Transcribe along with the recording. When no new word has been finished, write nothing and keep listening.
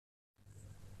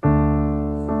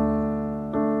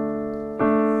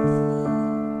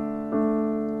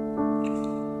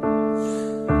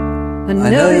I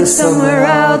know you're somewhere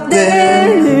out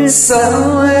there,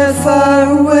 somewhere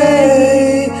far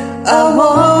away. I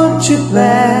want you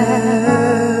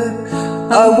back,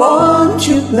 I want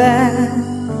you back.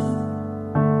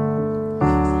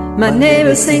 My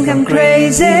neighbors think I'm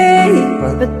crazy,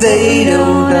 but they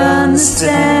don't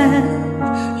understand.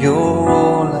 You're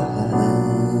all I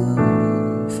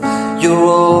have, you're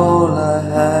all I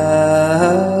have.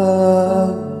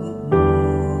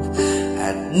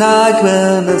 At night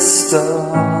when the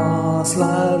stars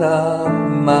light up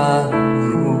my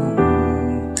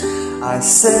room, I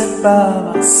sit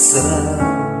by myself,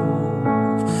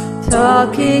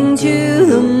 talking to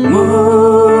the moon,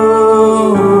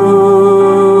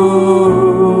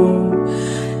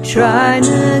 trying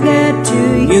to get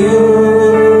to you.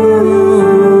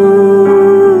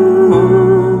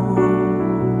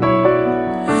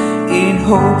 In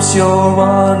hopes you're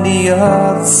on the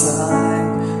other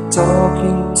side,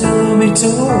 talking to me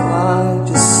too. I'm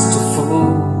just a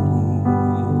fool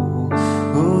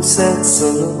who sits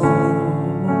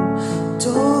alone,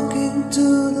 talking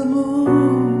to the moon.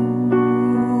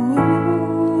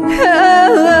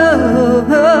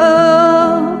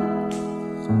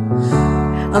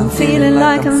 I'm feeling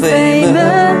like I'm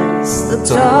famous, the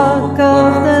talk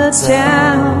of the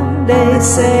town. They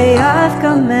say I've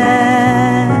come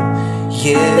mad,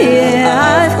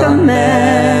 yeah, I've come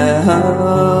mad.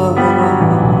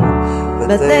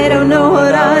 But they don't know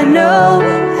what I know,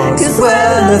 'cause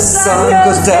when the sun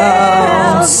goes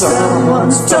down,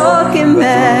 someone's talking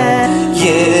back.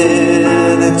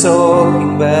 Yeah, they're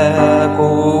talking back.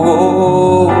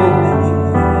 Oh,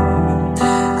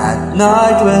 at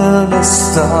night when the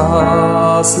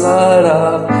stars light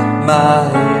up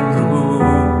my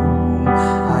room,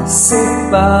 I sit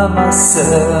by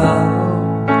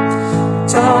myself,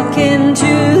 talking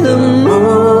to the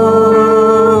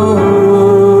moon,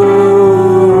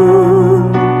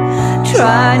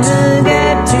 trying to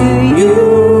get to you.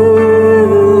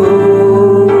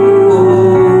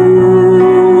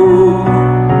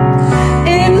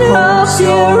 In hopes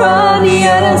you're on the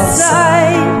other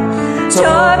side,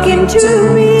 talking to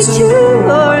me too.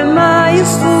 Or am I a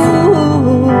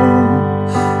fool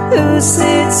who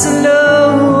sits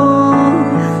alone,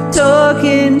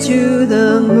 talking to the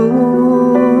moon?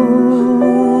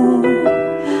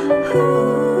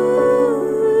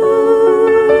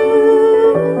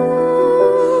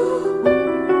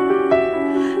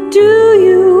 Do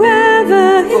you ever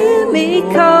hear me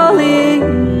calling?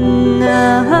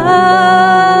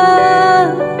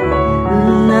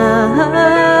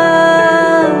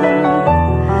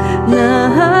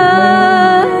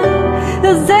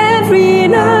 Cause every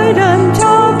night I'm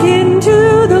talking to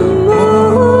the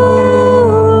moon,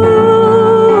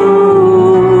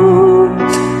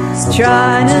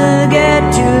 trying to get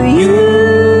to you.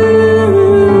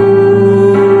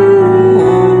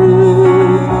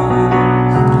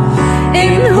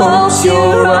 In hopes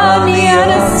you're on the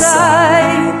other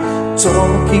side,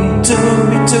 talking to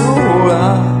me too.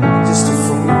 I'm just a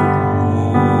fool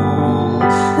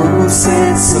who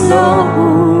sits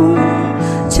alone,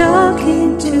 talking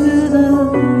to the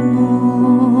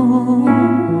moon.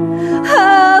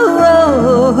 Oh,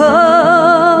 oh,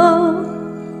 oh.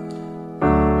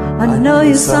 I know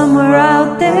you're somewhere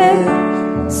out there,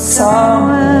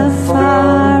 somewhere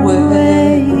far